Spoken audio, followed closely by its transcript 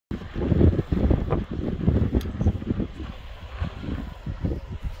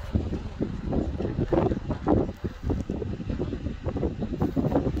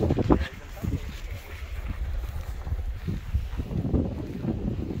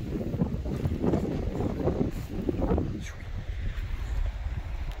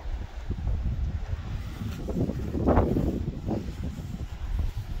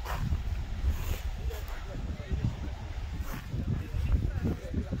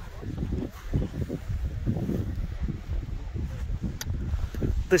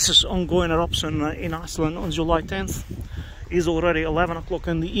This is ongoing eruption in Iceland on July 10th. It's already 11 o'clock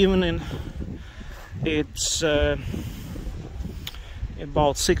in the evening. It's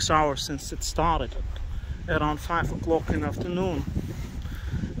about 6 hours since it started, around 5 o'clock in the afternoon.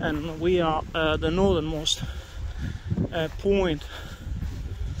 And we are at the northernmost point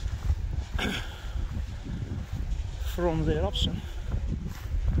from the eruption.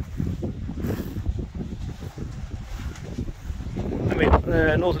 I mean,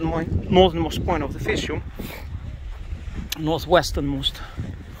 northernmost point of the fissure, northwesternmost.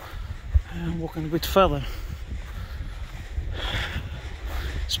 Walking a bit further.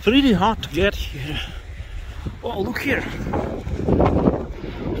 It's pretty hard to get here. Oh, look here!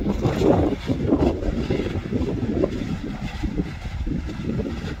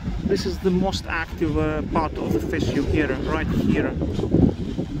 This is the most active part of the fissure here, right here.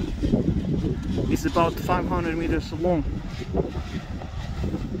 It's about 500 meters long.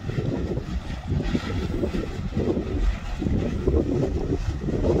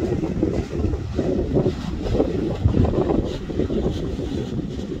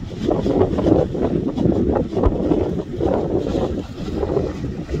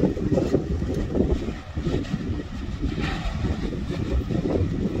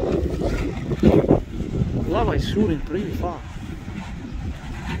 Lava is shooting pretty far.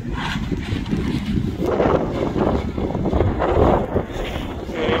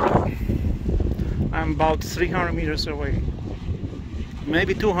 I'm about 300 meters away,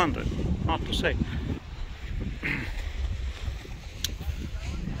 maybe 200, hard to say.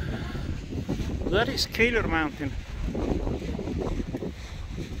 That is Fagradalsfjall mountain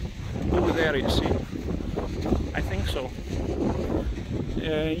over there, you see. I think so.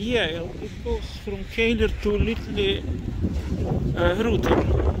 Yeah, it goes from Fagradalsfjall to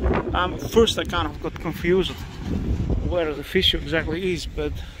Litlihrutur. First I kind of got confused where the fissure exactly is,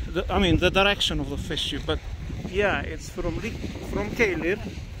 but I mean the direction of the fissure. But yeah, it's from Fagradalsfjall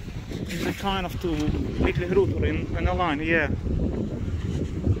in kind of to Litlihrutur in a line. Yeah.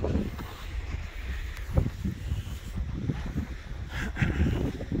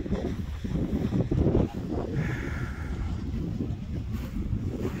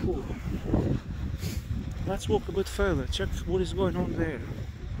 Let's walk a bit further, check what is going on there.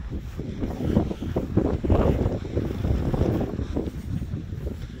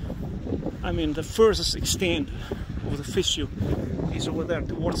 I mean, the furthest extent of the fissure is over there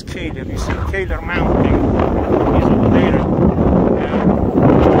towards Fagradalsfjall. You see Fagradalsfjall mountain is over there.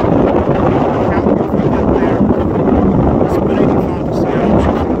 It's pretty hard to see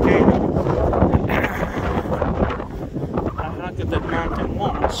eruption from Fagradalsfjall. I hiked that mountain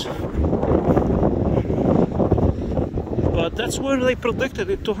once. But that's where they predicted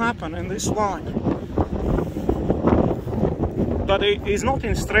it to happen, in this line. But it is not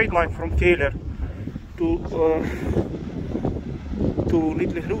in straight line from Fagradalsfjall to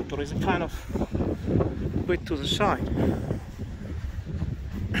Litlihrutur. It's kind of a bit to the side.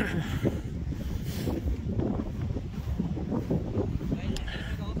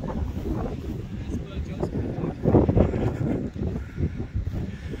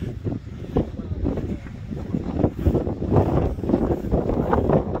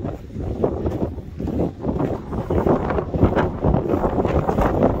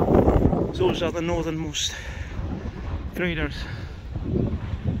 Those are the northernmost craters,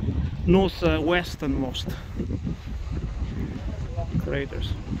 northwesternmost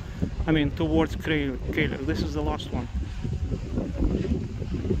craters. I mean, towards Fagradalsfjall. This is the last one.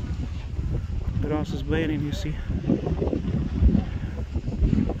 Grass is bleeding, you see.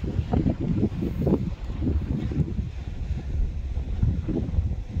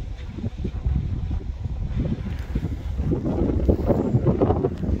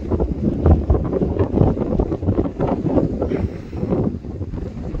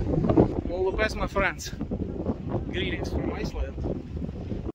 My friends, greetings from Iceland.